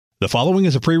The following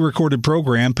is a pre-recorded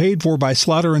program paid for by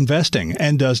Slaughter Investing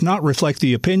and does not reflect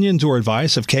the opinions or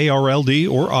advice of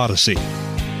KRLD or Odyssey.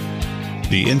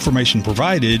 The information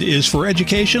provided is for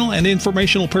educational and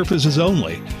informational purposes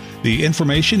only. The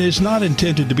information is not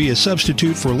intended to be a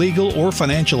substitute for legal or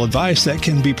financial advice that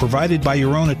can be provided by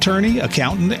your own attorney,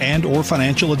 accountant, and or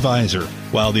financial advisor.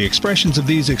 While the expressions of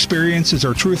these experiences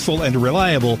are truthful and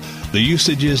reliable, the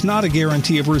usage is not a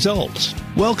guarantee of results.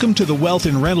 Welcome to the Wealth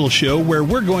and Rental Show, where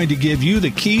we're going to give you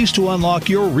the keys to unlock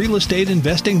your real estate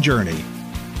investing journey.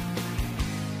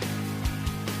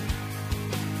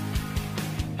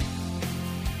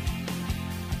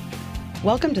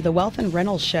 Welcome to the Wealth and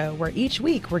Rental Show, where each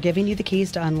week we're giving you the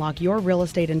keys to unlock your real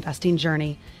estate investing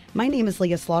journey. My name is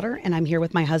Leah Slaughter, and I'm here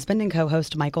with my husband and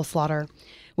co-host Michael Slaughter.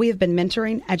 We have been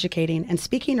mentoring, educating, and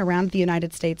speaking around the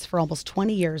United States for almost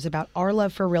 20 years about our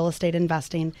love for real estate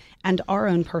investing and our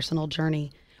own personal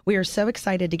journey. We are so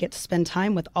excited to get to spend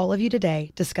time with all of you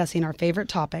today discussing our favorite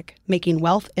topic, making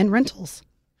wealth in rentals.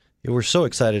 Yeah, we're so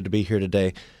excited to be here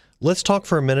today. Let's talk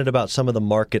for a minute about some of the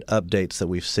market updates that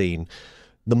we've seen.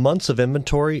 The months of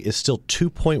inventory is still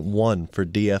 2.1 for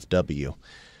DFW.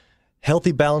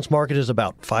 Healthy balanced market is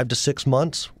about 5 to 6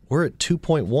 months. We're at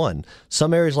 2.1.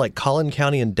 Some areas like Collin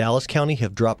County and Dallas County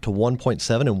have dropped to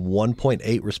 1.7 and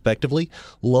 1.8 respectively,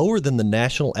 lower than the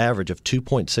national average of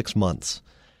 2.6 months.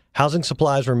 Housing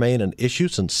supplies remain an issue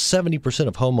since 70%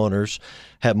 of homeowners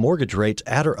have mortgage rates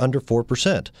at or under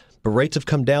 4%, but rates have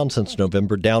come down since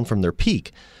November, down from their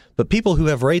peak. But people who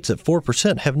have rates at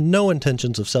 4% have no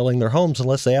intentions of selling their homes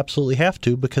unless they absolutely have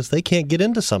to, because they can't get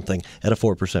into something at a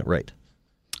 4% rate.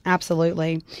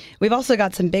 Absolutely. We've also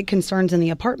got some big concerns in the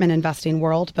apartment investing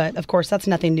world, but of course that's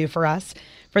nothing new for us.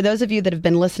 For those of you that have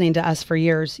been listening to us for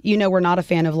years, you know we're not a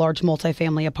fan of large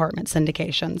multifamily apartment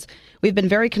syndications. We've been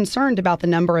very concerned about the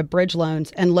number of bridge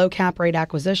loans and low cap rate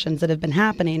acquisitions that have been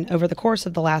happening over the course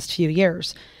of the last few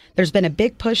years. There's been a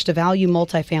big push to value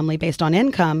multifamily based on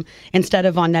income instead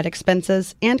of on net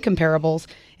expenses and comparables,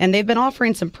 and they've been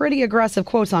offering some pretty aggressive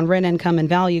quotes on rent income and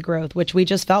value growth, which we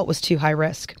just felt was too high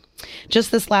risk.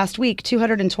 Just this last week,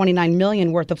 $229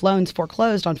 million worth of loans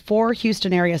foreclosed on 4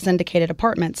 Houston area syndicated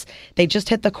apartments. They just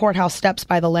hit the courthouse steps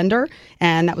by the lender,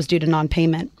 and that was due to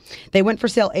non-payment. They went for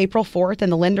sale April 4th,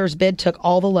 and the lender's bid took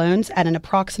all the loans at an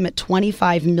approximate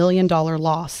 $25 million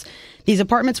loss. These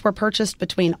apartments were purchased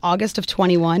between August of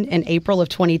 21 and April of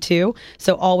 22,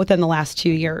 so all within the last 2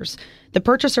 years. The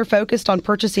purchaser focused on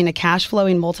purchasing a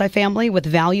cash-flowing multifamily with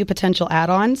value potential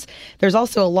add-ons. There's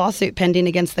also a lawsuit pending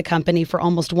against the company for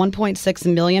almost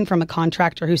 $1.6 million from a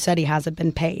contractor who said he hasn't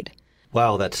been paid.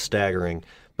 Wow, that's staggering.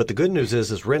 But the good news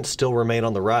is rents still remain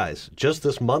on the rise. Just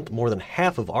this month, more than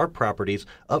half of our properties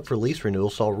up for lease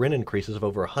renewal saw rent increases of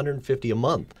over $150 a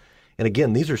month. And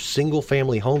again, these are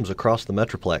single-family homes across the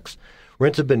Metroplex.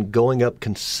 Rents have been going up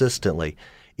consistently.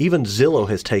 Even Zillow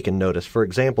has taken notice. For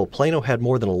example, Plano had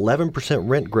more than 11%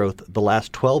 rent growth the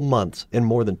last 12 months and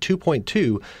more than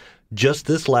 2.2 just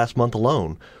this last month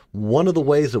alone. One of the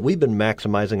ways that we've been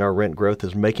maximizing our rent growth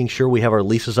is making sure we have our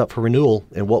leases up for renewal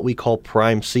in what we call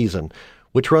prime season,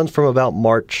 which runs from about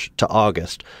March to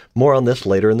August. More on this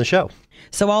later in the show.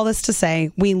 So all this to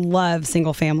say, we love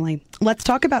single family. Let's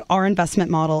talk about our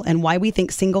investment model and why we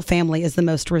think single family is the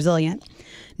most resilient.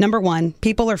 Number one,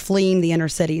 people are fleeing the inner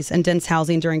cities and dense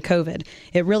housing during COVID.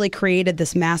 It really created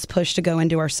this mass push to go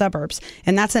into our suburbs.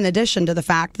 And that's in addition to the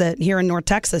fact that here in North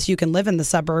Texas, you can live in the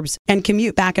suburbs and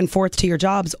commute back and forth to your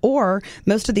jobs, or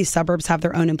most of these suburbs have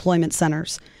their own employment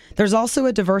centers. There's also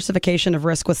a diversification of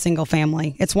risk with single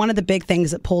family. It's one of the big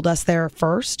things that pulled us there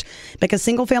first, because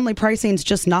single family pricing is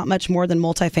just not much more than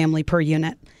multifamily per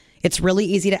unit. It's really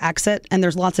easy to exit, and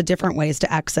there's lots of different ways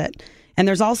to exit. And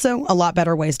there's also a lot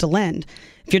better ways to lend.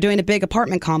 If you're doing a big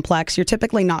apartment complex, you're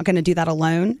typically not going to do that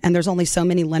alone, and there's only so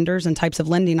many lenders and types of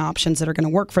lending options that are going to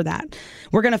work for that.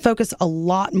 We're going to focus a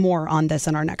lot more on this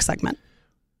in our next segment.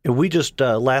 And we just,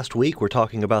 last week, we're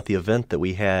talking about the event that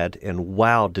we had, and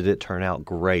wow, did it turn out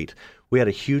great. We had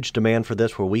a huge demand for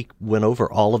this where we went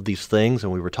over all of these things,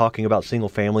 and we were talking about single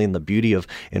family and the beauty of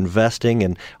investing,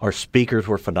 and our speakers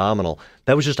were phenomenal.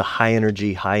 That was just a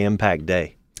high-energy, high-impact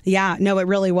day. Yeah, no, it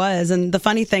really was. And the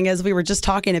funny thing is, we were just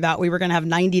talking about we were going to have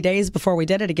 90 days before we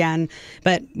did it again,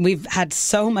 but we've had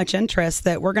so much interest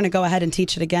that we're going to go ahead and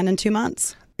teach it again in 2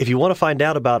 months. If you want to find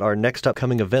out about our next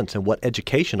upcoming events and what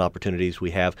education opportunities we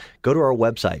have, go to our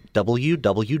website,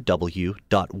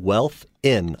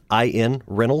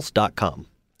 www.wealthinrentals.com.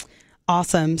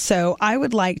 Awesome. So I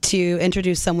would like to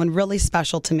introduce someone really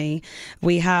special to me.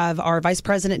 We have our Vice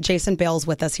President, Jason Bales,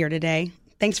 with us here today.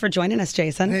 Thanks for joining us,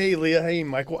 Jason. Hey, Leah. Hey,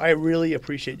 Michael. I really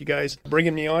appreciate you guys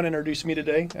bringing me on, introducing me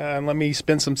today, and let me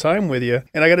spend some time with you.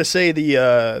 And I got to say, the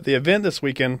event this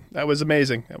weekend, that was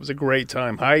amazing. That was a great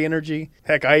time. High energy.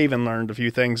 Heck, I even learned a few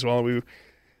things while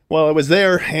I was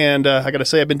there. And I got to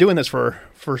say, I've been doing this for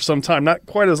some time. Not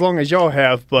quite as long as y'all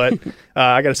have, but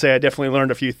I got to say, I definitely learned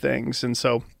a few things. And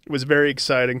so it was very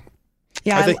exciting.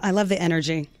 Yeah, I love the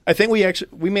energy. I think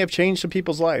we may have changed some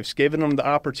people's lives, given them the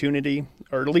opportunity,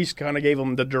 or at least kind of gave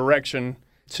them the direction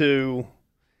to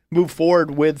move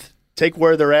forward with, take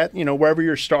where they're at, wherever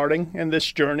you're starting in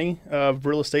this journey of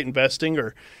real estate investing,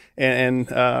 and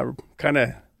kind of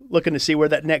looking to see where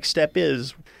that next step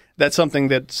is. That's something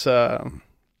that's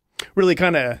really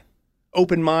kind of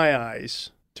opened my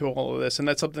eyes to all of this, and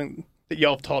that's something that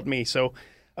y'all have taught me. So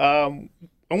I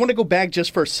want to go back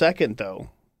just for a second,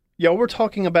 though. Y'all were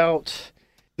talking about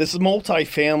this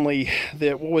multifamily,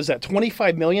 what was that,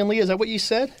 $25 million, Leah? Is that what you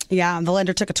said? Yeah, the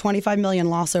lender took a $25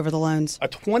 million loss over the loans. A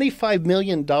 $25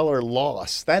 million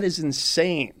loss. That is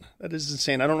insane. I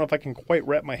don't know if I can quite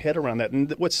wrap my head around that.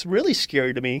 And what's really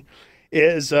scary to me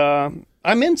is I'm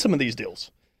in some of these deals.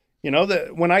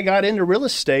 That when I got into real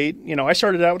estate, I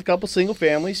started out with a couple single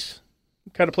families.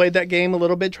 Kind of played that game a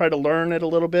little bit, tried to learn it a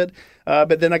little bit,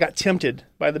 but then I got tempted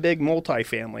by the big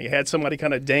multifamily. I had somebody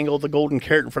kind of dangle the golden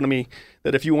carrot in front of me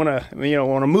that if you want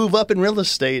to move up in real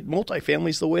estate,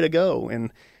 multifamily's the way to go.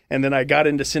 And then I got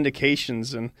into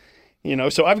syndications, and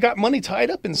so I've got money tied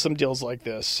up in some deals like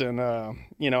this, and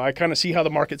I kind of see how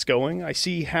the market's going. I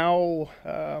see how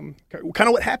kind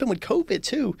of what happened with COVID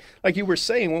too, like you were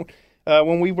saying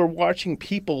when we were watching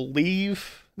people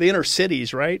leave the inner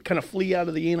cities, right? Kind of flee out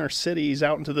of the inner cities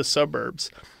out into the suburbs.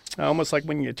 Almost like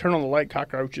when you turn on the light,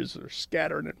 cockroaches are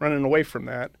scattering and running away from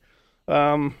that.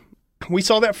 We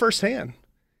saw that firsthand.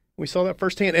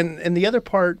 And the other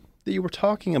part that you were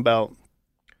talking about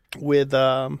with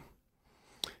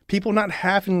people not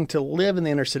having to live in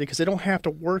the inner city because they don't have to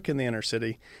work in the inner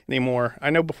city anymore. I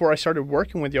know before I started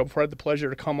working with you, before I had the pleasure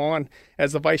to come on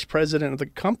as the vice president of the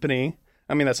company,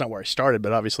 I mean, that's not where I started,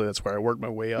 but obviously that's where I worked my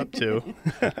way up to.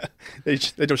 They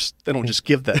don't just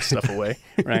give that stuff away,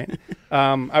 right?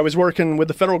 I was working with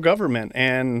the federal government,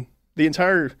 and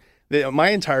my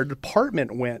entire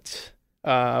department went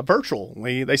virtual.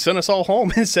 They sent us all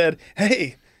home and said,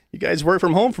 "Hey, you guys work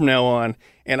from home from now on."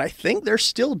 And I think they're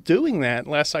still doing that.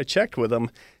 Last I checked with them,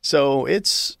 so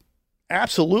it's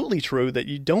absolutely true that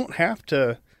you don't have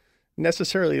to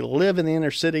necessarily live in the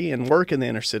inner city and work in the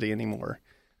inner city anymore.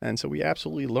 And so we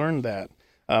absolutely learned that.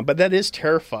 But that is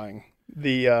terrifying,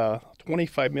 the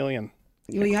 $25 million.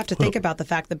 Well, you have to think about the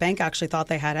fact the bank actually thought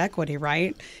they had equity,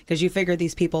 right? Because you figure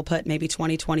these people put maybe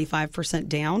 20, 25%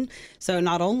 down. So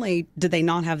not only did they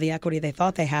not have the equity they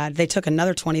thought they had, they took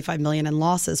another $25 million in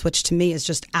losses, which to me is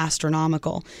just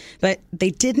astronomical. But they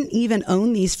didn't even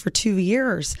own these for 2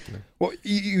 years. Well,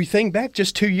 you think back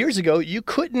just 2 years ago, you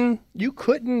couldn't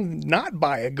not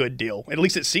buy a good deal. At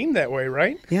least it seemed that way,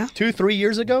 right? Yeah. 2-3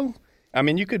 years ago. I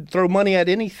mean, you could throw money at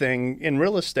anything in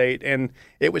real estate, and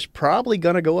it was probably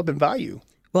going to go up in value.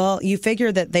 Well, you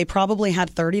figure that they probably had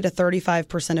 30 to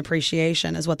 35%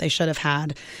 appreciation is what they should have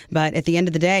had. But at the end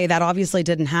of the day, that obviously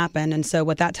didn't happen. And so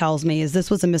what that tells me is this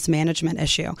was a mismanagement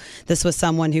issue. This was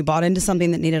someone who bought into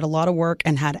something that needed a lot of work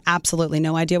and had absolutely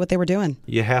no idea what they were doing.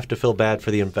 You have to feel bad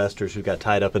for the investors who got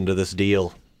tied up into this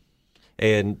deal.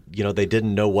 And, they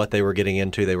didn't know what they were getting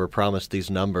into. They were promised these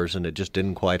numbers, and it just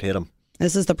didn't quite hit them.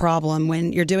 This is the problem.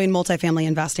 When you're doing multifamily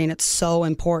investing, it's so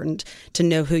important to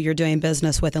know who you're doing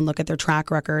business with and look at their track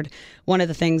record. One of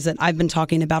the things that I've been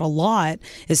talking about a lot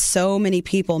is so many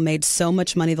people made so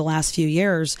much money the last few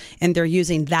years, and they're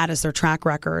using that as their track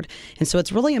record. And so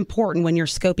it's really important when you're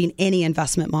scoping any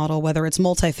investment model, whether it's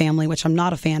multifamily, which I'm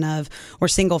not a fan of, or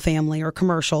single family or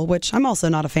commercial, which I'm also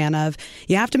not a fan of,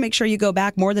 you have to make sure you go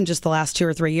back more than just the last 2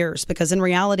 or 3 years, because in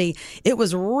reality, it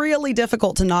was really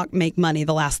difficult to not make money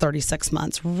the last 36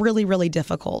 months. Really, really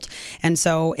difficult. And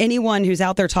so anyone who's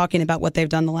out there talking about what they've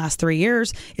done the last 3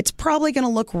 years, it's probably going to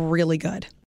look really good.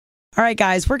 All right,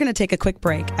 guys, we're going to take a quick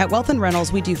break. At Wealth &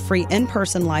 Rentals, we do free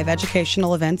in-person live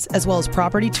educational events, as well as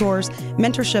property tours,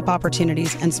 mentorship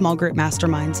opportunities, and small group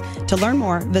masterminds. To learn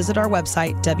more, visit our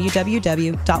website,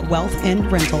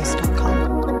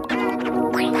 www.wealthandrentals.com.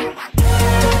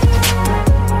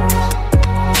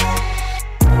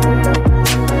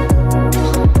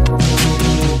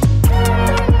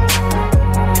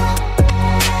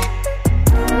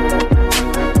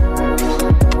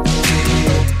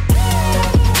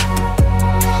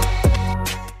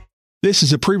 This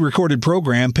is a pre-recorded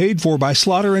program paid for by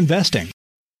Slaughter Investing.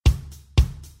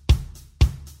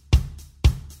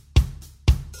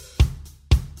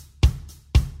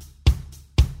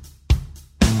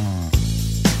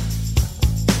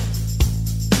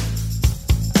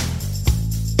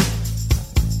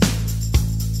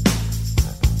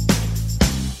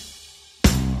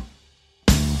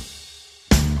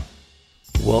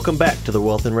 Welcome back to the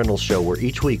Wealth and Rentals Show, where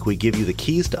each week we give you the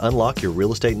keys to unlock your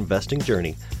real estate investing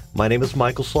journey. My name is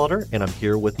Michael Slaughter, and I'm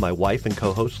here with my wife and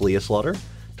co-host Leah Slaughter.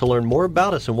 To learn more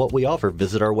about us and what we offer,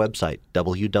 visit our website,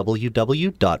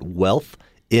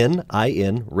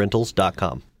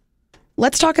 www.wealthinrentals.com.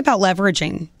 Let's talk about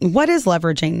leveraging. What is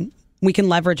leveraging? We can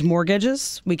leverage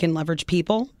mortgages, we can leverage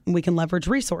people, we can leverage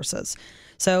resources.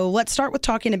 So let's start with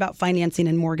talking about financing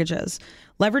and mortgages.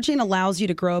 Leveraging allows you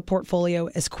to grow a portfolio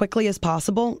as quickly as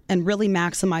possible and really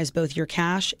maximize both your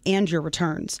cash and your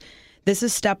returns. This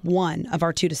is step one of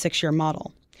our 2 to 6 year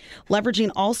model. Leveraging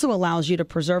also allows you to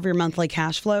preserve your monthly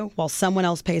cash flow while someone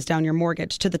else pays down your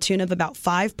mortgage to the tune of about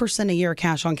 5% a year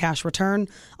cash on cash return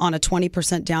on a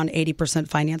 20% down, 80%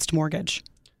 financed mortgage.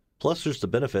 Plus, there's the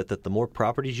benefit that the more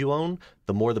properties you own,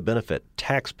 the more the benefit,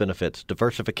 tax benefits,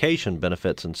 diversification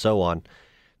benefits, and so on.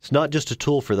 It's not just a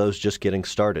tool for those just getting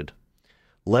started.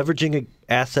 Leveraging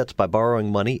assets by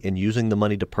borrowing money and using the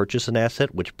money to purchase an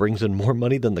asset, which brings in more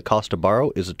money than the cost to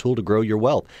borrow, is a tool to grow your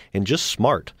wealth, and just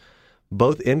smart.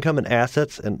 Both income and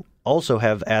assets, and also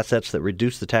have assets that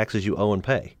reduce the taxes you owe and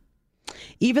pay.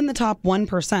 Even the top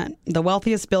 1%, the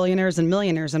wealthiest billionaires and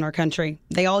millionaires in our country,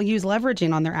 they all use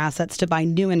leveraging on their assets to buy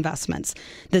new investments.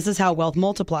 This is how wealth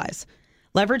multiplies.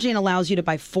 Leveraging allows you to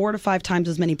buy 4 to 5 times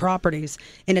as many properties,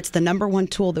 and it's the number one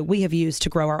tool that we have used to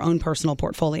grow our own personal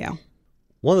portfolio.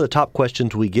 One of the top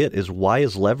questions we get is, why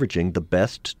is leveraging the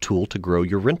best tool to grow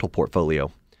your rental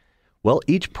portfolio? Well,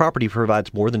 each property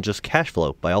provides more than just cash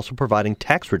flow by also providing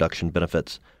tax reduction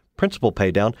benefits, principal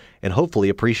paydown, and hopefully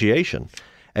appreciation.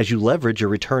 As you leverage, your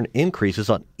return increases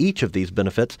on each of these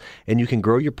benefits, and you can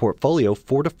grow your portfolio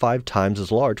 4 to 5 times as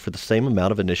large for the same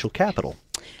amount of initial capital.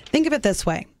 Think of it this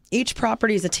way. Each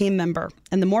property is a team member,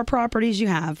 and the more properties you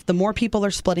have, the more people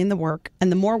are splitting the work, and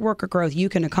the more worker growth you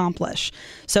can accomplish.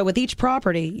 So with each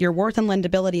property, your worth and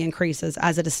lendability increases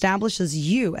as it establishes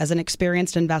you as an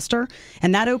experienced investor,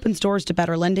 and that opens doors to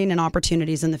better lending and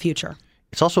opportunities in the future.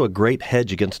 It's also a great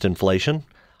hedge against inflation,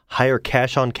 higher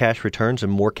cash-on-cash returns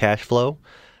and more cash flow,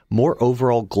 more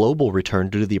overall global return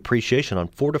due to the appreciation on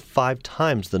 4 to 5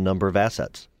 times the number of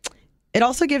assets. It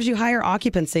also gives you higher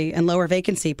occupancy and lower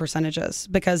vacancy percentages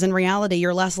because in reality,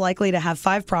 you're less likely to have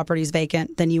 5 properties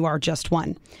vacant than you are just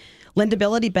 1.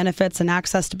 Lendability benefits and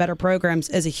access to better programs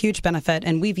is a huge benefit,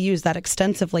 and we've used that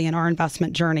extensively in our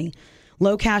investment journey.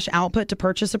 Low cash output to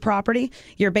purchase a property,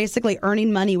 you're basically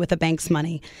earning money with a bank's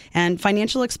money. And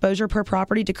financial exposure per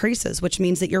property decreases, which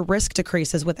means that your risk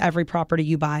decreases with every property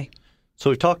you buy. So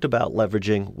we've talked about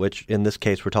leveraging, which in this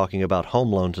case we're talking about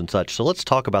home loans and such. So let's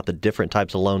talk about the different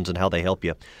types of loans and how they help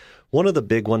you. One of the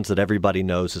big ones that everybody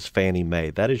knows is Fannie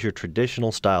Mae. That is your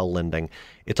traditional style lending.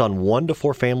 It's on 1 to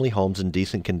 4 family homes in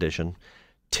decent condition.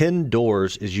 10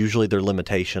 doors is usually their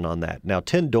limitation on that. Now,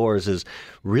 10 doors is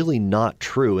really not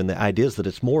true, and the idea is that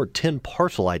it's more 10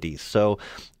 parcel IDs. So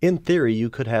in theory,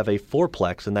 you could have a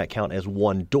fourplex and that count as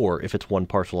 1 door if it's 1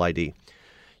 parcel ID.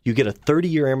 You get a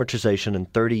 30-year amortization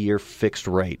and 30-year fixed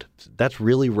rate. That's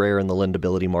really rare in the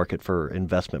lendability market for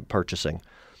investment purchasing.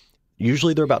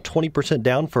 Usually they're about 20%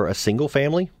 down for a single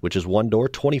family, which is 1 door,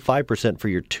 25% for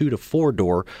your 2 to 4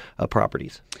 door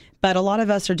properties. But a lot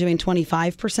of us are doing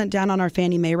 25% down on our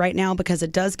Fannie Mae right now because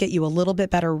it does get you a little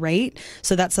bit better rate.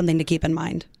 So that's something to keep in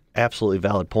mind. Absolutely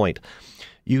valid point.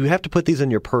 You have to put these in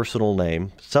your personal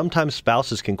name. Sometimes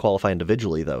spouses can qualify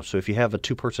individually, though. So if you have a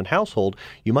 2-person household,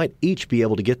 you might each be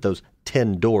able to get those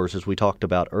 10 doors, as we talked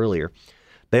about earlier.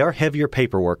 They are heavier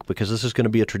paperwork because this is going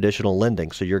to be a traditional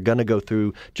lending. So you're going to go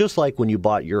through, just like when you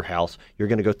bought your house, you're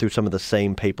going to go through some of the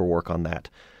same paperwork on that.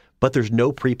 But there's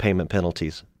no prepayment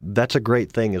penalties. That's a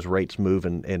great thing as rates move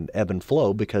and ebb and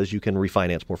flow because you can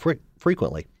refinance more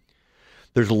frequently.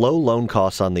 There's low loan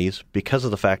costs on these because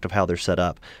of the fact of how they're set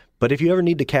up. But if you ever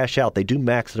need to cash out, they do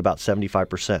max at about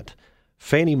 75%.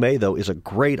 Fannie Mae, though, is a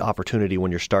great opportunity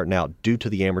when you're starting out due to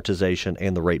the amortization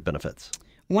and the rate benefits.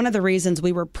 One of the reasons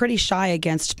we were pretty shy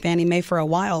against Fannie Mae for a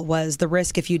while was the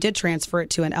risk if you did transfer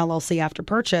it to an LLC after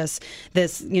purchase,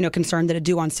 this, concern that a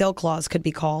due on sale clause could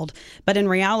be called. But in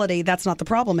reality, that's not the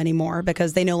problem anymore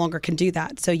because they no longer can do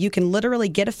that. So you can literally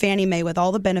get a Fannie Mae with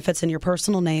all the benefits in your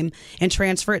personal name and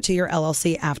transfer it to your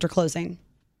LLC after closing.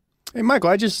 Hey, Michael,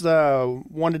 I just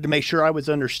wanted to make sure I was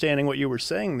understanding what you were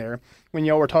saying there when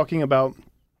y'all were talking about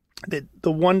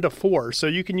the 1 to 4. So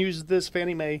you can use this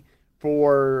Fannie Mae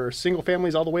for single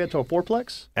families all the way up to a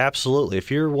fourplex? Absolutely.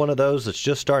 If you're one of those that's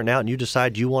just starting out and you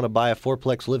decide you want to buy a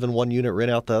fourplex, live in 1 unit,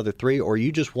 rent out the other 3, or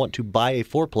you just want to buy a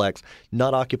fourplex,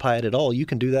 not occupy it at all, you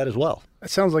can do that as well.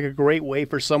 That sounds like a great way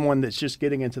for someone that's just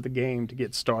getting into the game to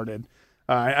get started.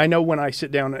 I know when I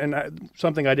sit down, and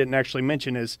something I didn't actually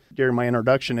mention is during my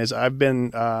introduction is I've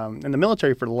been in the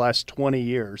military for the last 20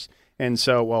 years. And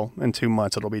so, well, in 2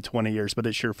 months, it'll be 20 years, but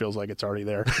it sure feels like it's already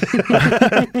there.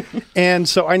 And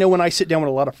so I know when I sit down with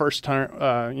a lot of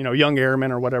first-time, young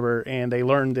airmen or whatever, and they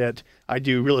learn that I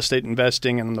do real estate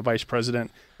investing and I'm the vice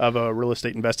president of a real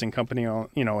estate investing company,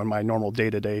 in my normal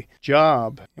day-to-day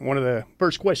job. One of the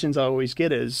first questions I always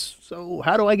get is, so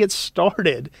how do I get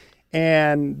started?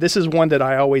 And this is one that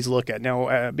I always look at.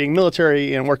 Now, being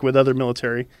military and working with other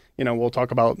military, we'll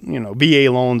talk about,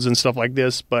 VA loans and stuff like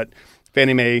this, but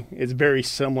Fannie Mae is very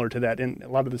similar to that in a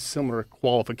lot of the similar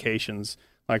qualifications,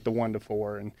 like the 1 to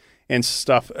 4 and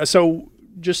stuff. So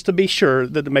just to be sure,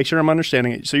 to make sure I'm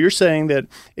understanding it. So you're saying that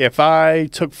if I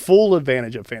took full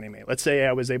advantage of Fannie Mae, let's say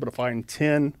I was able to find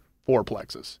 10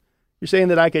 fourplexes, you're saying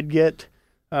that I could get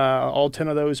all 10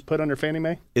 of those put under Fannie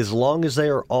Mae? As long as they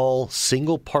are all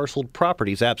single parceled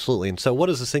properties, absolutely. And so what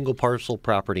does a single parcel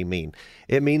property mean?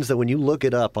 It means that when you look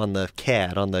it up on the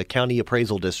CAD, on the County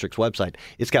Appraisal District's website,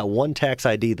 it's got one tax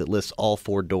ID that lists all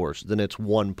 4 doors. Then it's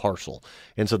one parcel.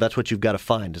 And so that's what you've got to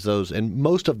find is those. And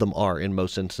most of them are, in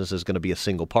most instances, going to be a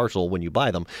single parcel when you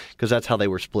buy them because that's how they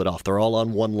were split off. They're all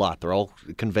on one lot. They're all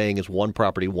conveying as one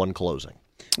property, one closing.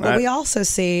 What we also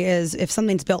see is if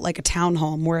something's built like a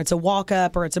townhome where it's a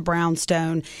walk-up or it's a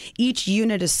brownstone, each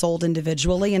unit is sold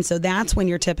individually, and so that's when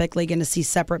you're typically going to see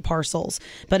separate parcels.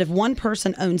 But if one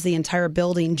person owns the entire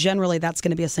building, generally that's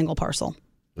going to be a single parcel.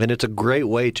 And it's a great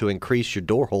way to increase your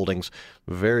door holdings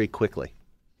very quickly.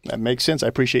 That makes sense. I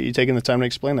appreciate you taking the time to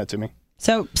explain that to me.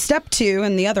 So step 2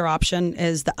 and the other option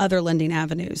is the other lending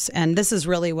avenues. And this is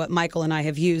really what Michael and I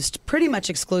have used pretty much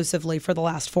exclusively for the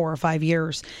last 4 or 5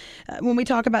 years. When we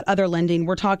talk about other lending,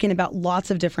 we're talking about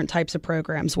lots of different types of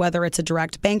programs, whether it's a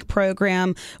direct bank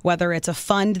program, whether it's a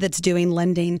fund that's doing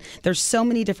lending. There's so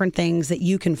many different things that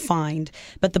you can find.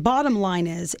 But the bottom line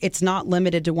is it's not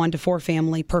limited to 1 to 4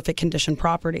 family perfect condition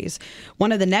properties.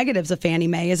 One of the negatives of Fannie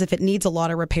Mae is if it needs a lot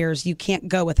of repairs, you can't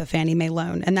go with a Fannie Mae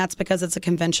loan. And that's because it's a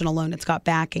conventional loan. It's got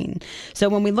backing. So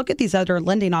when we look at these other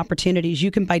lending opportunities,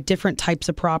 you can buy different types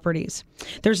of properties.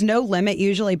 There's no limit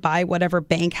usually by whatever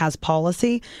bank has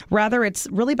policy. Rather, it's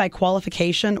really by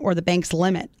qualification or the bank's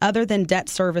limit, other than debt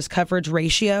service coverage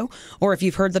ratio, or if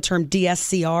you've heard the term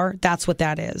DSCR, that's what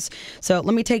that is. So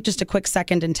let me take just a quick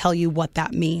second and tell you what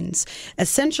that means.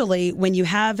 Essentially, when you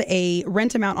have a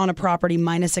rent amount on a property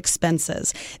minus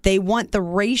expenses, they want the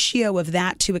ratio of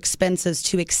that to expenses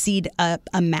to exceed a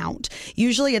amount.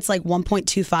 Usually it's like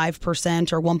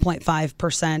 1.25% or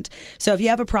 1.5%. So if you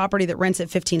have a property that rents at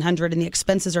 $1,500 and the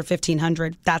expenses are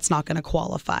 $1,500, that's not going to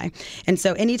qualify. And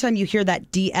so anytime you hear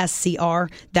that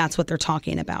DSCR, that's what they're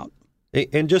talking about.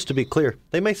 And just to be clear,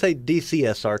 they may say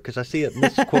DCSR because I see it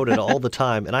misquoted all the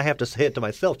time, and I have to say it to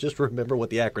myself just to remember what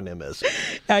the acronym is.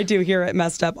 I do hear it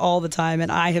messed up all the time,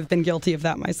 and I have been guilty of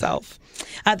that myself.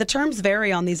 The terms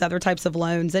vary on these other types of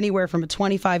loans, anywhere from a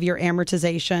 25-year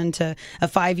amortization to a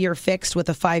 5-year fixed with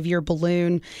a 5-year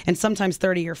balloon, and sometimes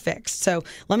 30-year fixed. So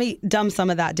let me dumb some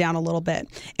of that down a little bit.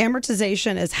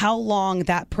 Amortization is how long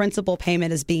that principal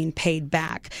payment is being paid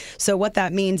back. So what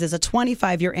that means is a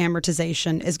 25-year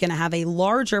amortization is going to have a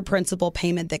larger principal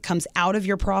payment that comes out of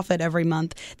your profit every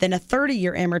month than a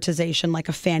 30-year amortization like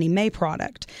a Fannie Mae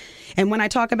product. And when I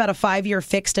talk about a 5-year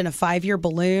fixed and a 5-year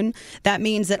balloon, that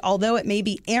means that although it may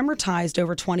be amortized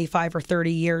over 25 or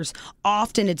 30 years,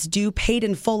 often it's due paid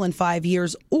in full in 5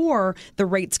 years, or the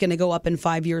rate's going to go up in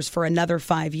 5 years for another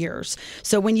 5 years.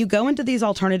 So when you go into these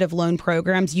alternative loan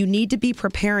programs, you need to be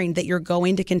preparing that you're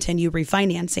going to continue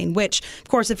refinancing, which, of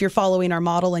course, if you're following our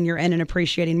model and you're in an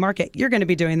appreciating market, you're going to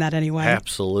be doing that anyway.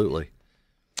 Absolutely.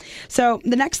 So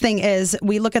the next thing is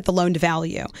we look at the loan to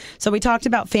value. So we talked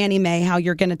about Fannie Mae, how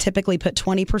you're going to typically put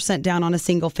 20% down on a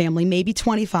single family, maybe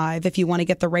 25 if you want to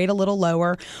get the rate a little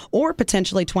lower, or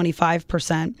potentially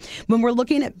 25%. When we're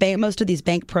looking at most of these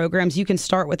bank programs, you can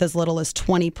start with as little as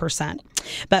 20%.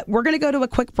 But we're going to go to a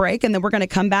quick break, and then we're going to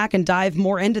come back and dive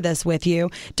more into this with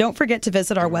you. Don't forget to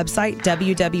visit our website,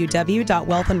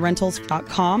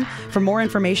 www.wealthandrentals.com, for more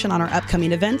information on our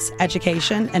upcoming events,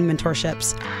 education, and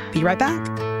mentorships. Be right back.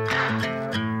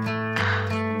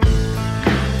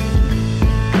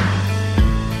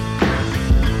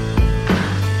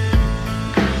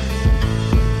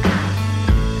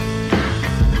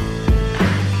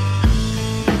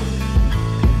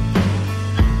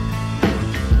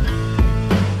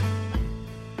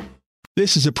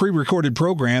 This is a pre-recorded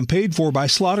program paid for by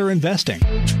Slaughter Investing.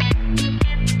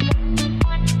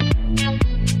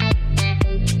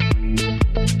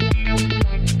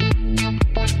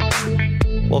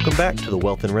 Well, Welcome back to the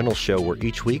Wealth and Rentals Show, where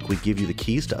each week we give you the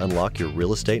keys to unlock your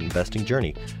real estate investing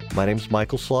journey. My name is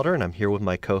Michael Slaughter, and I'm here with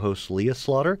my co-host Leah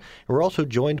Slaughter, and we're also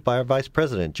joined by our Vice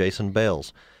President, Jason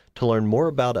Bales. To learn more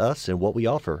about us and what we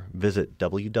offer, visit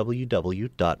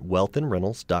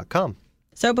www.wealthandrentals.com.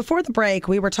 So before the break,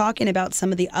 we were talking about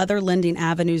some of the other lending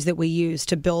avenues that we use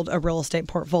to build a real estate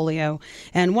portfolio.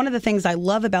 And one of the things I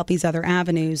love about these other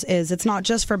avenues is it's not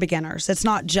just for beginners. It's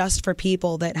not just for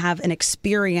people that have an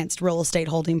experienced real estate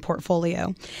holding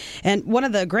portfolio. And one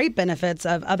of the great benefits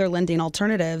of other lending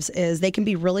alternatives is they can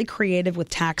be really creative with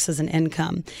taxes and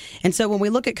income. And so when we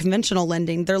look at conventional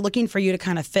lending, they're looking for you to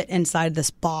kind of fit inside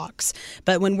this box.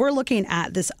 But when we're looking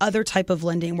at this other type of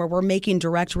lending where we're making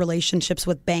direct relationships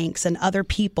with banks and other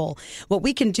people, what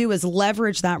we can do is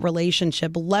leverage that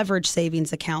relationship, leverage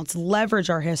savings accounts,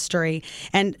 leverage our history,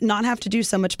 and not have to do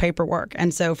so much paperwork.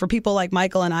 And so for people like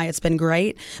Michael and I, it's been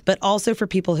great, but also for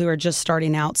people who are just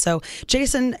starting out. So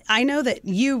Jason, I know that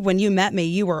when you met me,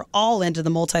 you were all into the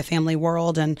multifamily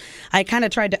world, and I kind of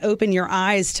tried to open your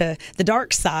eyes to the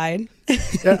dark side.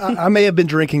 Yeah, I may have been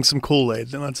drinking some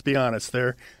Kool-Aid, and let's be honest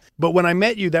there. But when I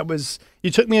met you,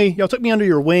 y'all took me under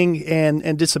your wing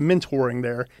and did some mentoring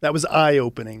there. That was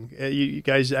eye-opening. You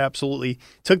guys absolutely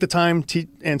took the time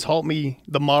and taught me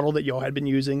the model that y'all had been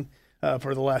using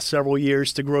for the last several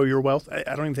years to grow your wealth. I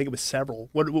don't even think it was several.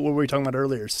 What were we talking about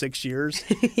earlier? 6 years?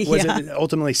 Was it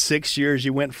ultimately 6 years?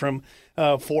 You went from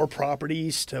 4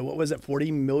 properties to, what was it,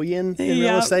 40 million in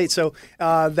real estate? So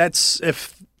that's,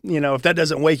 if that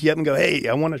doesn't wake you up and go, hey,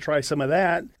 I want to try some of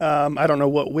that, I don't know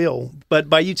what will. But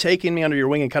by you taking me under your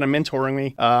wing and kind of mentoring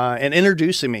me and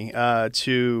introducing me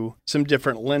to some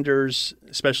different lenders,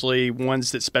 especially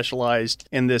ones that specialized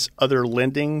in this other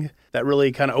lending, that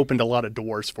really kind of opened a lot of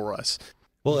doors for us.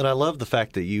 Well, and I love the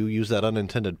fact that you use that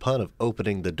unintended pun of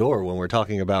opening the door when we're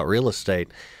talking about real estate.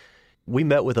 We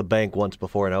met with a bank once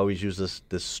before, and I always use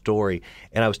this story,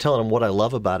 and I was telling them what I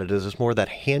love about it is it's more that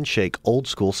handshake, old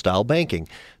school style banking.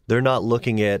 They're not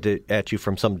looking at you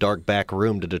from some dark back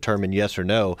room to determine yes or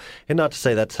no. And not to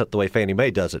say that's the way Fannie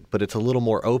Mae does it, but it's a little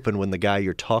more open when the guy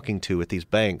you're talking to at these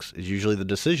banks is usually the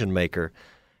decision maker.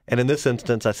 And in this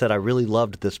instance, I said I really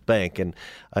loved this bank, and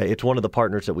it's one of the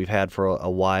partners that we've had for a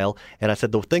while. And I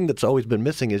said the thing that's always been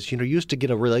missing is, you used to get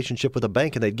a relationship with a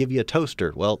bank and they'd give you a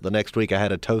toaster. Well, the next week I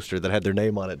had a toaster that had their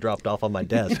name on it dropped off on my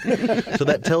desk. So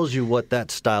that tells you what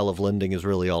that style of lending is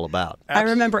really all about. I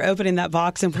remember opening that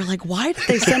box and we're like, why did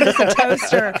they send us a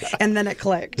toaster? And then it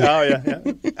clicked. Oh, yeah.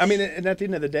 I mean, and at the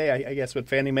end of the day, I guess with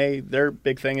Fannie Mae, their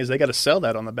big thing is they got to sell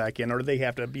that on the back end, or they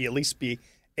have to at least be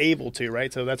able to,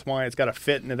 right? So that's why it's got to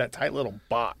fit into that tight little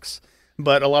box.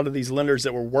 But a lot of these lenders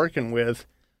that we're working with,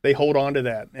 they hold on to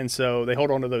that. And so they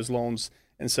hold on to those loans.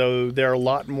 And so they're a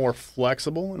lot more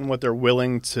flexible in what they're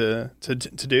willing to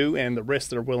do and the risks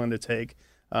they're willing to take.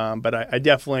 But I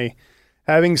definitely,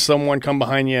 having someone come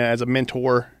behind you as a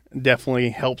mentor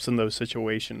definitely helps in those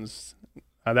situations.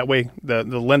 That way, the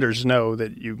lenders know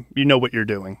that you know what you're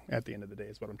doing at the end of the day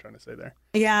is what I'm trying to say there.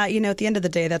 Yeah, at the end of the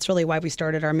day, that's really why we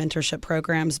started our mentorship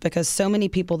programs, because so many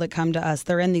people that come to us,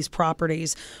 they're in these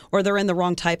properties, or they're in the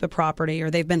wrong type of property, or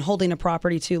they've been holding a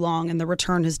property too long and the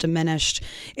return has diminished.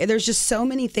 There's just so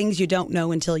many things you don't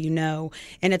know until you know.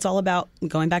 And it's all about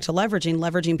going back to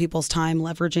leveraging people's time,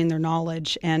 leveraging their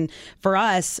knowledge. And for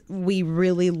us, we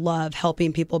really love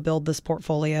helping people build this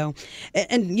portfolio.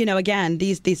 And again,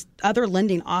 these other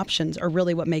lending options are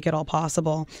really what make it all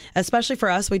possible. Especially for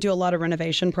us, we do a lot of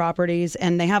renovation properties,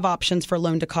 and they have options for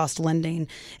loan-to-cost lending.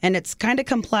 And it's kind of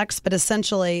complex, but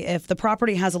essentially, if the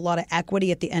property has a lot of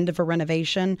equity at the end of a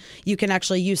renovation, you can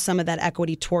actually use some of that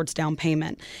equity towards down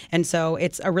payment. And so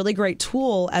it's a really great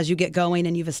tool as you get going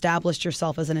and you've established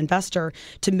yourself as an investor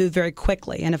to move very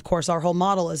quickly. And of course, our whole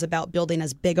model is about building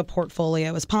as big a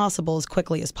portfolio as possible, as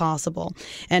quickly as possible,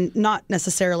 and not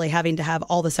necessarily having to have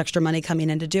all this extra money coming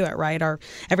in to do it, right?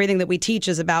 Everything that we teach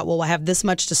is about, well, I have this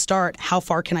much to start. How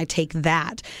far can I take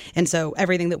that? And so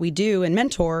everything that we do and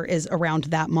mentor is around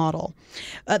that model.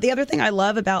 The other thing I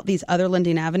love about these other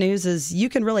lending avenues is you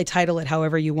can really title it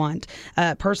however you want.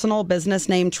 Personal, business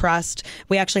name, trust.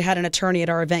 We actually had an attorney at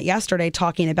our event yesterday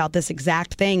talking about this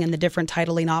exact thing and the different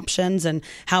titling options and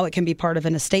how it can be part of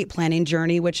an estate planning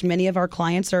journey, which many of our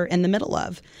clients are in the middle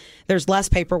of. There's less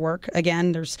paperwork.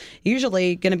 Again, there's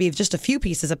usually going to be just a few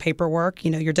pieces of paperwork,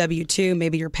 your W-2,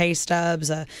 maybe your pay stubs,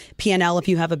 a P&L if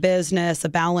you have a business, a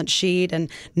balance sheet, and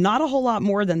not a whole lot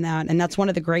more than that. And that's one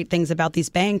of the great things about these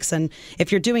banks. And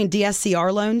if you're doing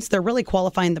DSCR loans, they're really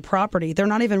qualifying the property. They're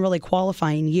not even really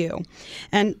qualifying you.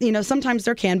 And, sometimes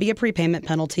there can be a prepayment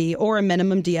penalty or a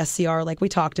minimum DSCR like we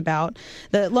talked about.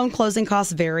 The loan closing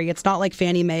costs vary. It's not like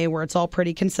Fannie Mae where it's all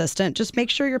pretty consistent. Just make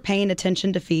sure you're paying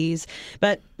attention to fees.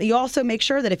 But you also make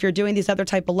sure that if you're doing these other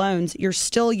type of loans, you're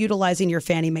still utilizing your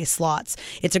Fannie Mae slots.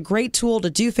 It's a great tool to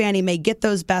do Fannie Mae, get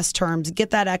those best terms, get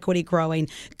that equity growing,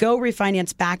 go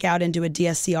refinance back out into a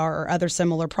DSCR or other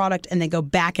similar product, and then go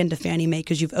back into Fannie Mae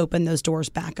because you've opened those doors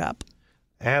back up.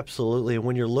 Absolutely.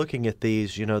 When you're looking at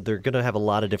these, they're going to have a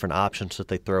lot of different options that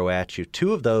they throw at you.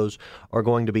 Two of those are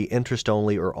going to be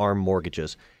interest-only or ARM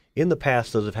mortgages. In the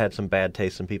past, those have had some bad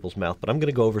taste in people's mouth, but I'm going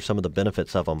to go over some of the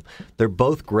benefits of them. They're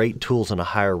both great tools in a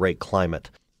higher rate climate.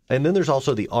 And then there's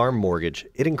also the ARM mortgage.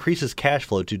 It increases cash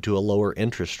flow due to a lower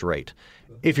interest rate.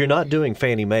 If you're not doing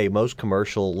Fannie Mae, most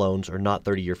commercial loans are not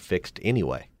 30-year fixed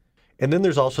anyway. And then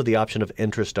there's also the option of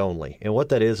interest only. And what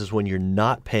that is when you're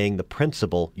not paying the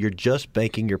principal, you're just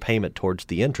making your payment towards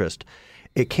the interest.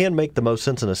 It can make the most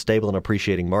sense in a stable and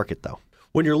appreciating market, though.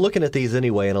 When you're looking at these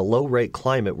anyway, in a low-rate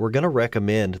climate, we're going to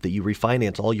recommend that you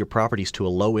refinance all your properties to a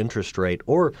low interest rate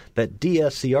or that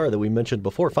DSCR that we mentioned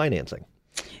before financing.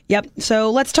 Yep. So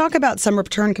let's talk about some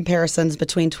return comparisons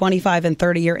between 25 and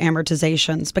 30-year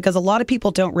amortizations, because a lot of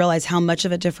people don't realize how much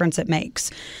of a difference it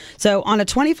makes. So on a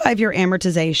 25-year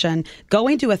amortization,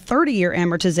 going to a 30-year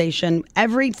amortization,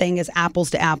 everything is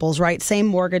apples to apples, right? Same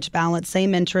mortgage balance,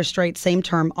 same interest rate, same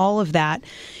term, all of that.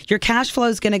 Your cash flow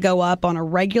is going to go up on a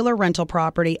regular rental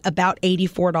property about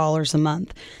 $84 a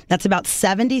month. That's about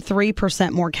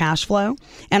 73% more cash flow.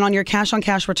 And on your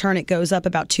cash-on-cash return, it goes up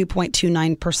about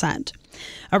 2.29%.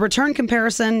 A return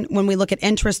comparison, when we look at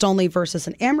interest only versus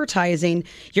an amortizing,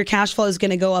 your cash flow is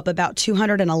going to go up about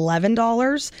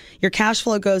 $211. Your cash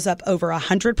flow goes up over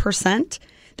 100%.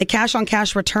 The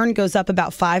cash-on-cash return goes up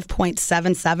about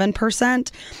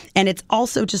 5.77%, and it's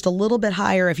also just a little bit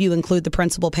higher if you include the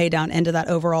principal paydown into that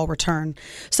overall return.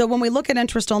 So when we look at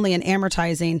interest only and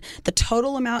amortizing, the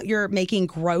total amount you're making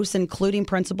gross, including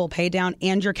principal paydown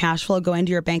and your cash flow going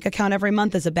to your bank account every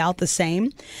month, is about the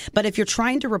same. But if you're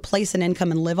trying to replace an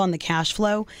income and live on the cash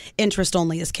flow, interest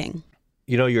only is king.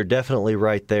 You're definitely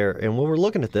right there. And when we're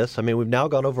looking at this, we've now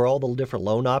gone over all the different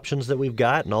loan options that we've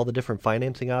got and all the different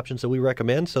financing options that we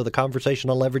recommend. So the conversation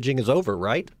on leveraging is over,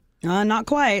 right? Not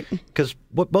quite. Because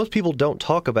what most people don't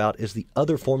talk about is the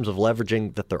other forms of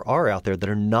leveraging that there are out there that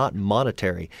are not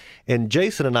monetary. And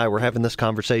Jason and I were having this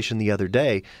conversation the other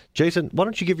day. Jason, why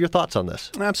don't you give your thoughts on this?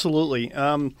 Absolutely.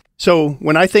 So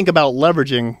when I think about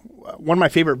leveraging, one of my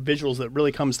favorite visuals that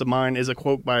really comes to mind is a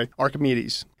quote by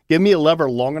Archimedes. Give me a lever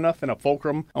long enough and a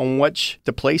fulcrum on which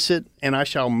to place it, and I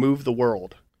shall move the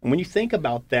world. And when you think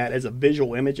about that as a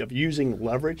visual image of using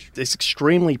leverage, it's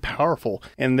extremely powerful.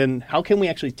 And then how can we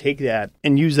actually take that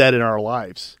and use that in our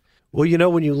lives? Well,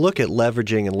 when you look at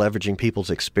leveraging and leveraging people's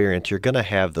experience, you're going to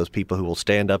have those people who will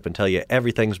stand up and tell you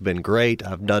everything's been great.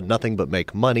 I've done nothing but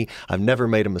make money. I've never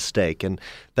made a mistake. And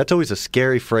that's always a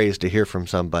scary phrase to hear from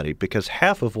somebody, because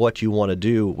half of what you want to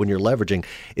do when you're leveraging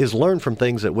is learn from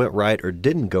things that went right or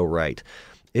didn't go right.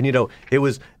 And, it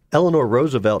was Eleanor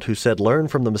Roosevelt who said, learn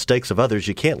from the mistakes of others.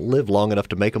 You can't live long enough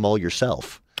to make them all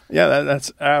yourself. Yeah,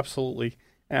 that's absolutely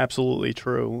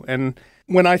true. And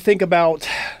when I think about,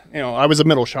 I was a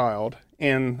middle child,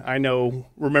 and I know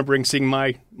remembering seeing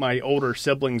my older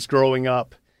siblings growing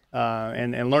up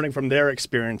and learning from their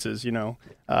experiences,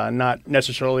 not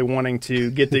necessarily wanting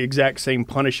to get the exact same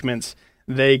punishments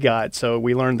they got. So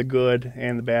we learned the good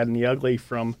and the bad and the ugly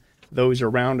from those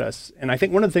around us. And I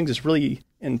think one of the things that's really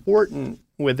important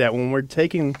with that when we're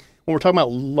talking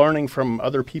about learning from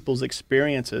other people's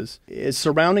experiences is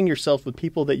surrounding yourself with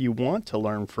people that you want to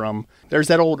learn from. There's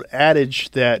that old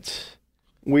adage that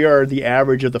we are the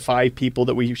average of the 5 people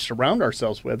that we surround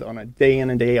ourselves with on a day in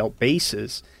and day out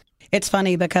basis. It's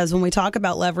funny because when we talk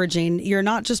about leveraging, you're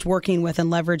not just working with and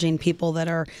leveraging people that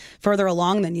are further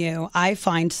along than you. I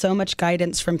find so much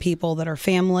guidance from people that are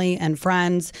family and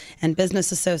friends and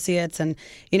business associates. And,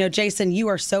 Jason, you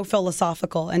are so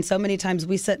philosophical. And so many times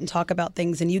we sit and talk about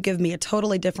things and you give me a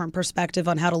totally different perspective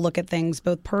on how to look at things,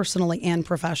 both personally and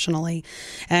professionally.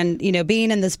 And,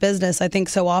 being in this business, I think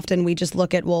so often we just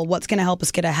look at, well, what's going to help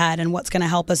us get ahead and what's going to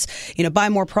help us, buy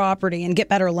more property and get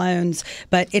better loans.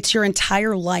 But it's your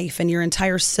entire life. and your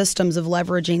entire systems of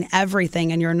leveraging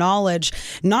everything and your knowledge,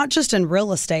 not just in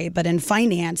real estate, but in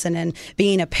finance and in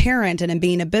being a parent and in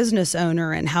being a business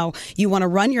owner and how you want to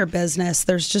run your business.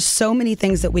 There's just so many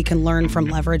things that we can learn from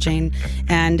leveraging.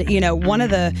 And, one of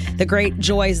the great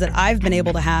joys that I've been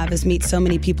able to have is meet so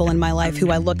many people in my life who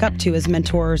I look up to as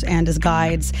mentors and as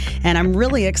guides. And I'm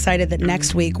really excited that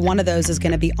next week, one of those is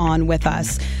going to be on with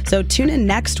us. So tune in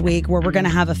next week where we're going to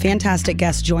have a fantastic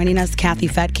guest joining us, Kathy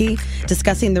Fetke,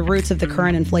 discussing the roots of the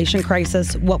current inflation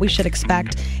crisis, what we should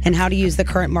expect, and how to use the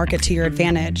current market to your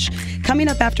advantage. Coming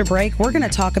up after break, we're going to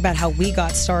talk about how we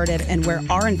got started and where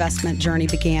our investment journey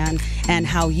began and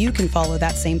how you can follow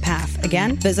that same path.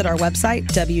 Again, visit our website,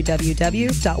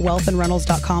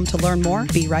 www.wealthandrentals.com to learn more.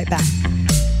 Be right back.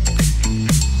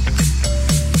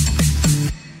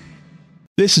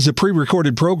 This is a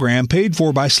pre-recorded program paid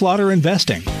for by Slaughter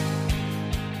Investing.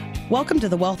 Welcome to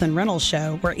the Wealth and Rentals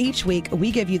Show, where each week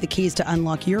we give you the keys to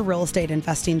unlock your real estate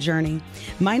investing journey.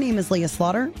 My name is Leah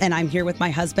Slaughter, and I'm here with my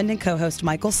husband and co-host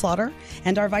Michael Slaughter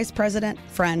and our vice president,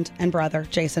 friend, and brother,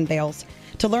 Jason Bales.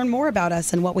 To learn more about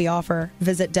us and what we offer,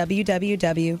 visit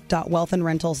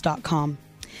www.wealthandrentals.com.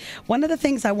 One of the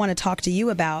things I want to talk to you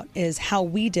about is how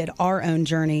we did our own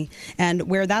journey and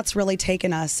where that's really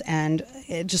taken us, and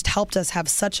it just helped us have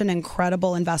such an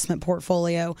incredible investment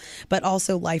portfolio, but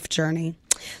also life journey.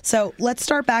 So let's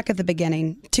start back at the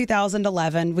beginning.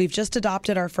 2011, we've just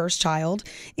adopted our first child,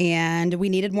 and we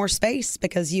needed more space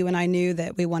because you and I knew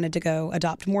that we wanted to go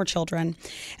adopt more children.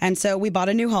 And so we bought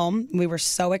a new home. We were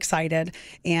so excited,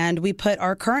 and we put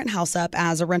our current house up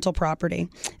as a rental property.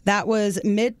 That was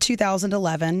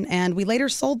mid-2011, and we later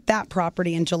sold that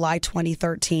property in July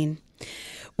 2013.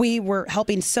 We were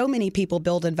helping so many people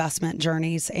build investment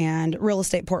journeys and real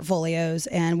estate portfolios,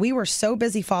 and we were so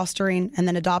busy fostering and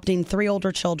then adopting 3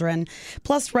 older children,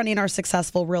 plus running our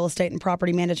successful real estate and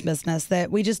property management business, that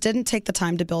we just didn't take the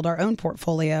time to build our own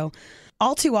portfolio.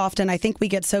 All too often, I think we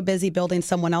get so busy building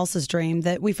someone else's dream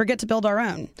that we forget to build our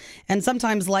own. And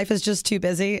sometimes life is just too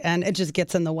busy and it just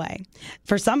gets in the way.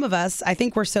 For some of us, I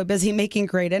think we're so busy making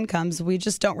great incomes, we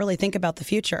just don't really think about the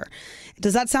future.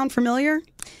 Does that sound familiar?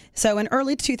 So in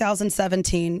early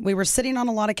 2017, we were sitting on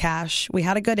a lot of cash. We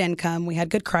had a good income. We had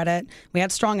good credit. We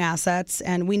had strong assets,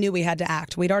 and we knew we had to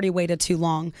act. We'd already waited too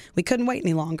long. We couldn't wait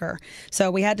any longer. So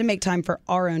we had to make time for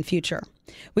our own future.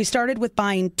 We started with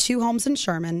buying 2 homes in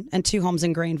Sherman and 2 homes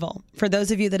in Greenville. For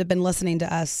those of you that have been listening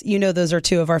to us, you know those are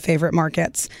 2 of our favorite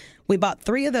markets. We bought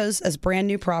 3 of those as brand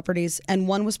new properties, and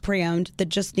 1 was pre-owned that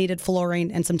just needed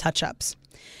flooring and some touch-ups.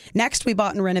 Next, we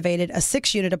bought and renovated a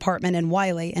 6-unit apartment in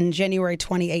Wiley in January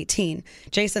 2018.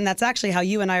 Jason, that's actually how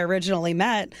you and I originally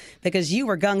met, because you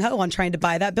were gung-ho on trying to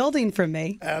buy that building from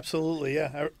me. Absolutely,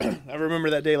 yeah. I remember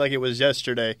that day like it was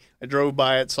yesterday. I drove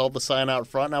by it, saw the sign out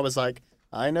front, and I was like,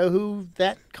 I know who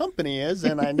that company is,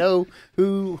 and I know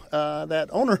who that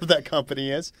owner of that company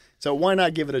is. So why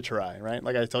not give it a try, right?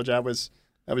 Like I told you, I was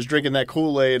drinking that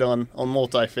Kool-Aid on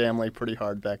multifamily pretty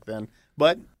hard back then.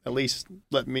 But at least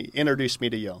introduce me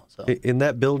to y'all. So. In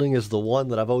that building is the one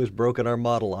that I've always broken our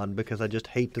model on because I just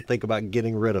hate to think about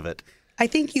getting rid of it. I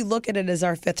think you look at it as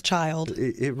our 5th child.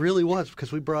 It really was,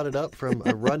 because we brought it up from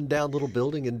a rundown little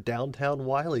building in downtown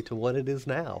Wiley to what it is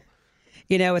now.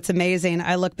 You know, it's amazing.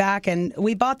 I look back, and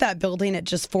we bought that building at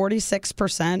just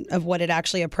 46% of what it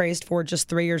actually appraised for just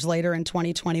 3 years later in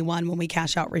 2021 when we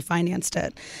cash out refinanced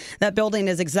it. That building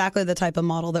is exactly the type of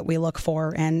model that we look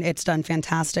for, and it's done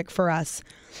fantastic for us.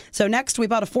 So next, we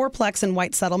bought a 4-plex in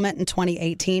White Settlement in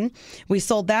 2018. We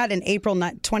sold that in April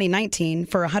 2019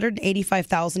 for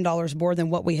 $185,000 more than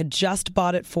what we had just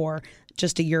bought it for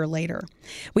just a year later.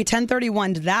 We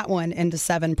 1031'd that one into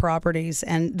 7 properties,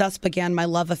 and thus began my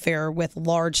love affair with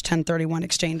large 1031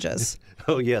 exchanges.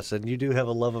 Oh, yes, and you do have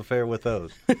a love affair with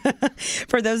those.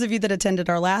 For those of you that attended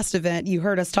our last event, you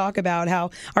heard us talk about how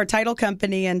our title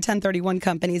company and 1031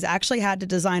 companies actually had to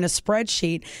design a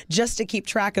spreadsheet just to keep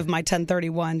track of my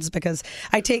 1031s, because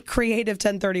I take creative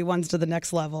 1031s to the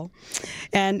next level.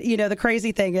 And, you know, the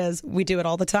crazy thing is we do it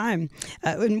all the time.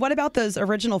 And what about those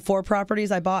original 4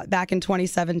 properties I bought back in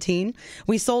 2017?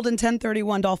 We sold in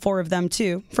 1031'd all 4 of them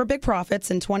too for big profits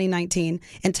in 2019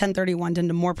 and 1031'd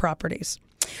into more properties.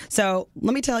 So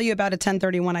let me tell you about a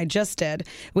 1031 I just did.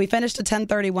 We finished a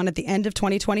 1031 at the end of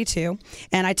 2022,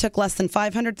 and I took less than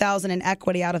 $500,000 in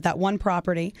equity out of that one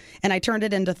property, and I turned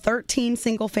it into 13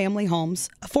 single-family homes,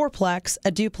 a 4-plex, a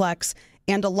duplex,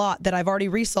 and a lot that I've already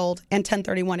resold and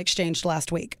 1031 exchanged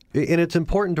last week. And it's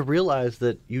important to realize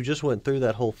that you just went through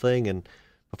that whole thing, and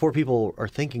before people are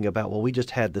thinking about, well, we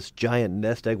just had this giant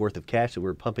nest egg worth of cash that we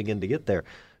were pumping in to get there.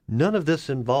 None of this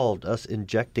involved us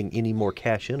injecting any more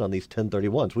cash in on these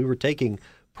 1031s. We were taking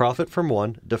profit from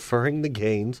one, deferring the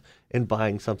gains, and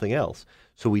buying something else.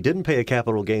 So we didn't pay a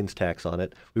capital gains tax on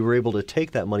it. We were able to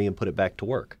take that money and put it back to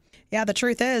work. Yeah, the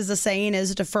truth is, the saying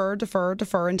is defer, defer,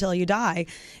 defer until you die.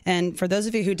 And for those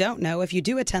of you who don't know, if you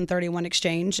do a 1031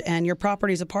 exchange and your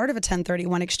property is a part of a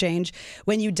 1031 exchange,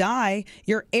 when you die,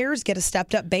 your heirs get a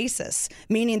stepped up basis,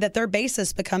 meaning that their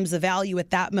basis becomes the value at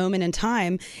that moment in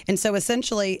time. And so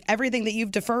essentially, everything that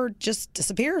you've deferred just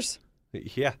disappears.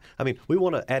 Yeah, I mean, we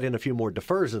want to add in a few more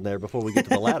defers in there before we get to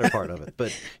the latter part of it.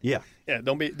 But yeah,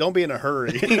 don't be in a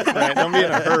hurry. Right? Don't be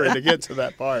in a hurry to get to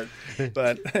that part.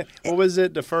 But what was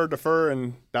it? Defer,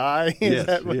 and die. Is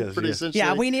that pretty essentially?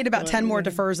 Yeah, we need about 10 more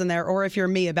defers in there, or if you're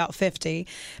me, about 50.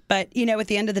 But at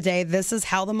the end of the day, this is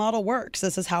how the model works.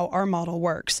 This is how our model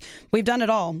works. We've done it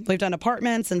all. We've done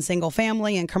apartments and single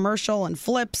family and commercial and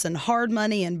flips and hard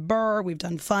money and burr. We've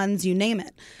done funds, you name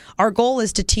it. Our goal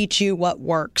is to teach you what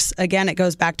works. Again, it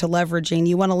goes back to leveraging.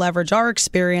 You want to leverage our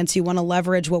experience. You want to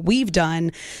leverage what we've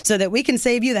done so that we can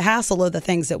save you the hassle of the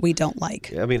things that we don't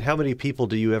like. I mean, how many people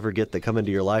do you ever get that come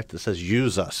into your life that says,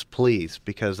 use us, please?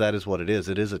 Because that is what it is.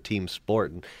 It is a team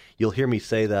sport. And you'll hear me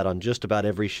say that on just about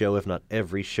every show, if not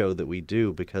every show that we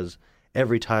do, because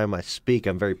every time I speak,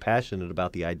 I'm very passionate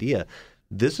about the idea.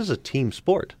 This is a team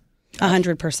sport.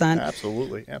 100%.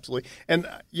 Absolutely. And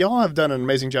y'all have done an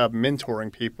amazing job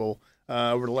mentoring people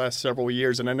over the last several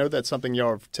years, and I know that's something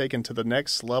y'all have taken to the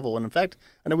next level. And in fact,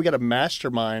 I know we got a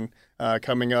mastermind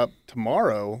coming up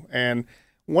tomorrow. And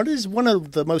what is one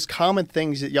of the most common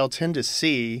things that y'all tend to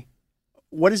see?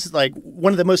 What is like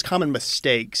one of the most common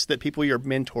mistakes that people you're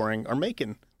mentoring are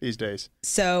making these days?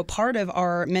 So part of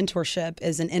our mentorship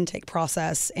is an intake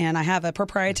process, and I have a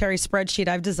proprietary spreadsheet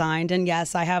I've designed. And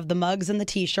yes, I have the mugs and the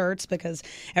T-shirts because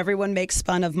everyone makes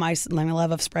fun of my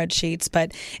love of spreadsheets,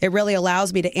 but it really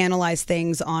allows me to analyze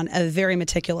things on a very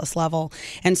meticulous level.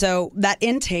 And so that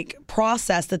intake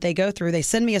process that they go through, they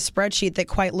send me a spreadsheet that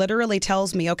quite literally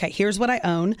tells me, okay, here's what I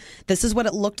own. This is what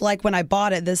it looked like when I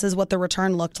bought it. This is what the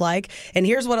return looked like. And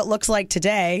here's what it looks like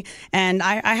today. And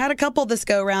I had a couple this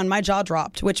go around. My jaw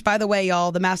dropped, which, by the way,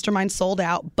 y'all, the mastermind sold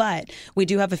out, but we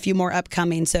do have a few more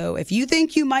upcoming. So if you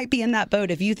think you might be in that boat,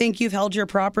 if you think you've held your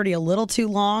property a little too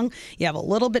long, you have a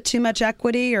little bit too much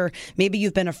equity, or maybe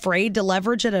you've been afraid to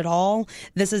leverage it at all,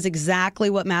 this is exactly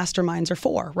what masterminds are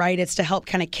for, right? It's to help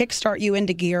kind of kickstart you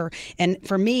into gear. And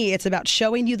for me, it's about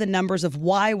showing you the numbers of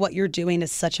why what you're doing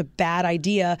is such a bad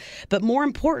idea, but more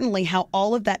importantly, how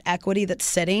all of that equity that's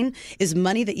sitting is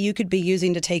money that you could be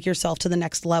using to take yourself to the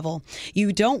next level.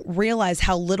 You don't realize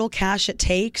how little cash it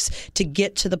takes to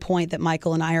get to the point that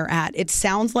Michael and I are at. It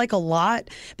sounds like a lot,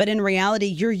 but in reality,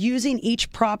 you're using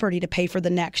each property to pay for the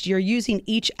next. You're using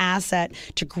each asset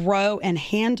to grow and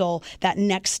handle that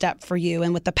next step for you.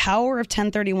 And with the power of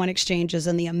 1031 exchanges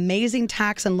and the amazing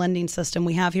tax and lending system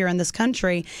we have here in this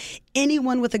country,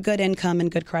 anyone with a good income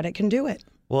and good credit can do it.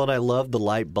 Well, and I love the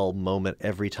light bulb moment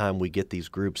every time we get these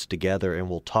groups together and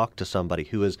we'll talk to somebody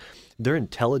who is, they're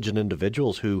intelligent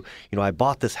individuals who, I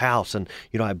bought this house and,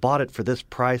 I bought it for this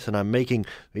price and I'm making,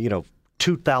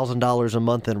 $2,000 a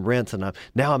month in rents and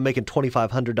now I'm making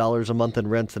 $2,500 a month in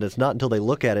rents. And it's not until they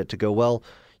look at it to go, well,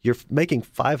 you're making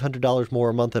 $500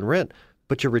 more a month in rent,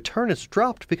 but your return has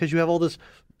dropped because you have all this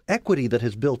equity that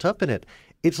has built up in it.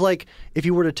 It's like if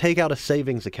you were to take out a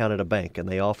savings account at a bank and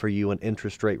they offer you an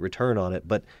interest rate return on it,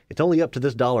 but it's only up to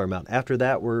this dollar amount. After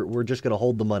that, we're just going to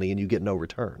hold the money and you get no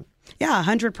return. Yeah,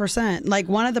 100%. Like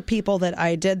one of the people that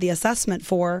I did the assessment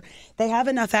for, they have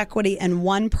enough equity in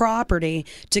one property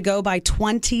to go buy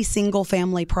 20 single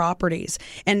family properties.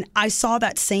 And I saw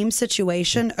that same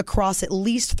situation across at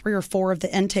least 3 or 4 of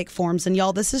the intake forms. And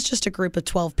y'all, this is just a group of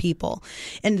 12 people.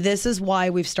 And this is why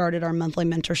we've started our monthly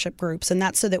mentorship groups. And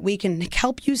that's so that we can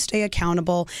help you stay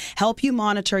accountable, help you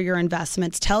monitor your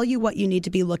investments, tell you what you need to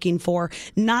be looking for,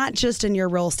 not just in your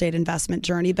real estate investment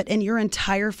journey, but in your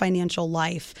entire financial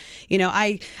life.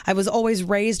 I was always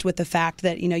raised with the fact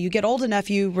that, you get old enough,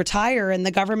 you retire and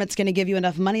the government's going to give you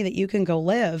enough money that you can go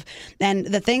live. And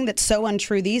the thing that's so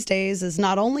untrue these days is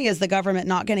not only is the government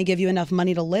not going to give you enough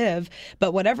money to live,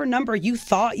 but whatever number you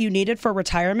thought you needed for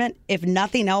retirement, if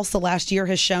nothing else, the last year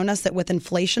has shown us that with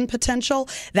inflation potential,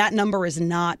 that number is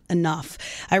not enough.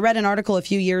 I read an article a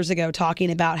few years ago talking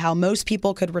about how most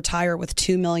people could retire with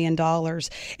 $2 million.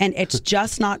 And it's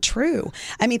just not true.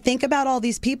 I mean, think about all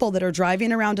these people that are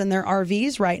driving around in their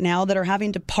RVs right now that are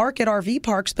having to park at RV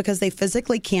parks because they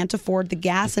physically can't afford the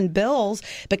gas and bills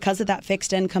because of that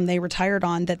fixed income they retired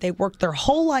on that they worked their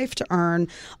whole life to earn,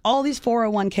 all these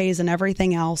 401ks and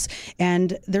everything else,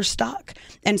 and they're stuck.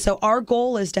 And so our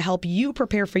goal is to help you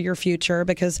prepare for your future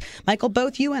because, Michael,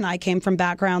 both you and I came from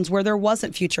backgrounds where there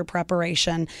wasn't future preparation.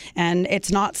 generation. And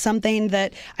it's not something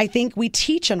that I think we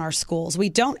teach in our schools. We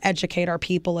don't educate our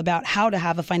people about how to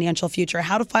have a financial future,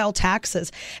 how to file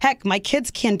taxes. Heck, my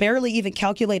kids can barely even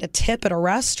calculate a tip at a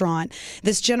restaurant.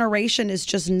 This generation is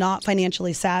just not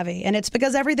financially savvy. And it's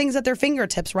because everything's at their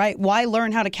fingertips, right? Why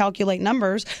learn how to calculate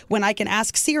numbers when I can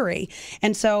ask Siri?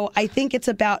 And so I think it's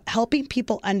about helping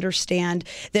people understand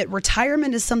that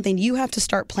retirement is something you have to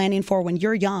start planning for when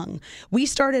you're young. We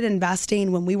started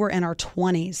investing when we were in our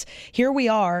 20s. Here we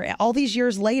are all these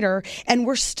years later, and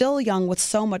we're still young with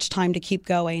so much time to keep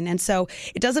going. And so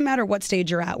it doesn't matter what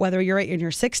stage you're at, whether you're in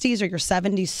your 60s or your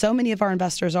 70s, so many of our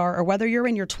investors are, or whether you're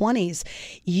in your 20s,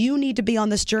 you need to be on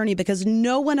this journey because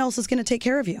no one else is going to take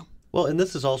care of you. Well, and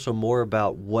this is also more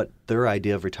about what their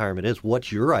idea of retirement is.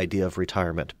 What's your idea of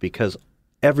retirement? Because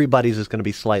everybody's is going to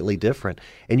be slightly different,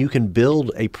 and you can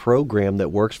build a program that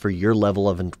works for your level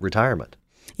of retirement.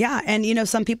 Yeah. And,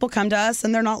 some people come to us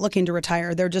and they're not looking to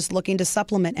retire. They're just looking to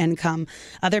supplement income.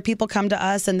 Other people come to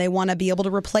us and they want to be able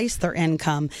to replace their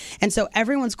income. And so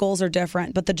everyone's goals are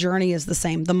different, but the journey is the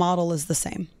same. The model is the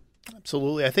same.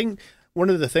 Absolutely. I think one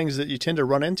of the things that you tend to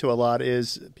run into a lot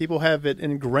is people have it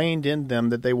ingrained in them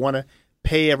that they want to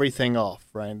pay everything off,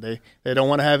 right? They don't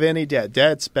want to have any debt.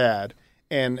 Debt's bad.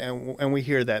 And we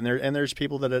hear that. And there's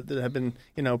people that have been,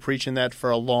 preaching that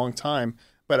for a long time.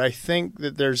 But I think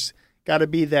that there's got to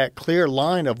be that clear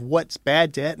line of what's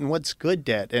bad debt and what's good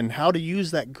debt, and how to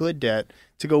use that good debt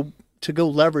to go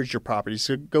leverage your properties,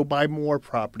 to go buy more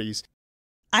properties.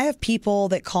 I have people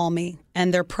that call me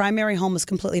and their primary home is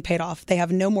completely paid off. They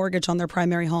have no mortgage on their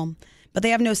primary home, but they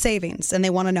have no savings and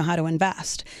they want to know how to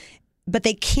invest. But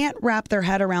they can't wrap their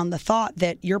head around the thought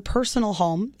that your personal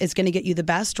home is going to get you the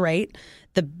best rate,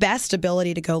 the best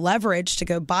ability to go leverage, to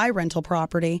go buy rental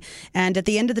property. And at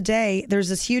the end of the day, there's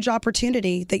this huge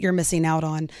opportunity that you're missing out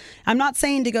on. I'm not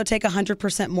saying to go take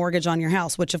 100% mortgage on your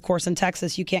house, which of course in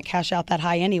Texas, you can't cash out that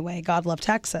high anyway. God love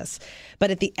Texas.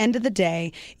 But at the end of the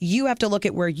day, you have to look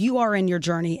at where you are in your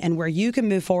journey and where you can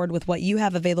move forward with what you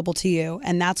have available to you.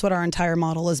 And that's what our entire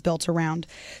model is built around.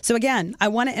 So again, I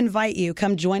want to invite you,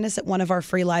 come join us at one of our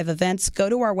free live events. Go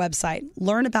to our website,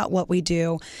 learn about what we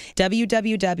do,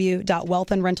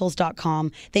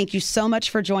 www.wealthandrentals.com. Thank you so much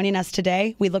for joining us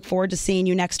today. We look forward to seeing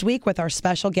you next week with our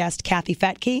special guest, Kathy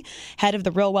Fetke, head of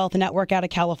the Real Wealth Network out of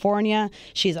California.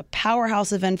 She's a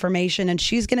powerhouse of information, and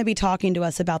she's going to be talking to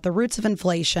us about the roots of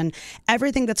inflation,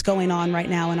 everything that's going on right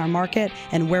now in our market,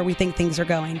 and where we think things are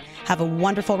going. Have a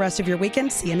wonderful rest of your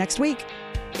weekend. See you next week.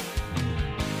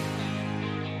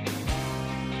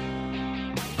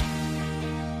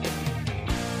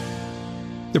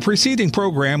 The preceding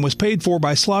program was paid for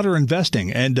by Slaughter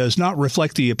Investing and does not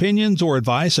reflect the opinions or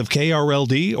advice of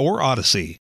KRLD or Odyssey.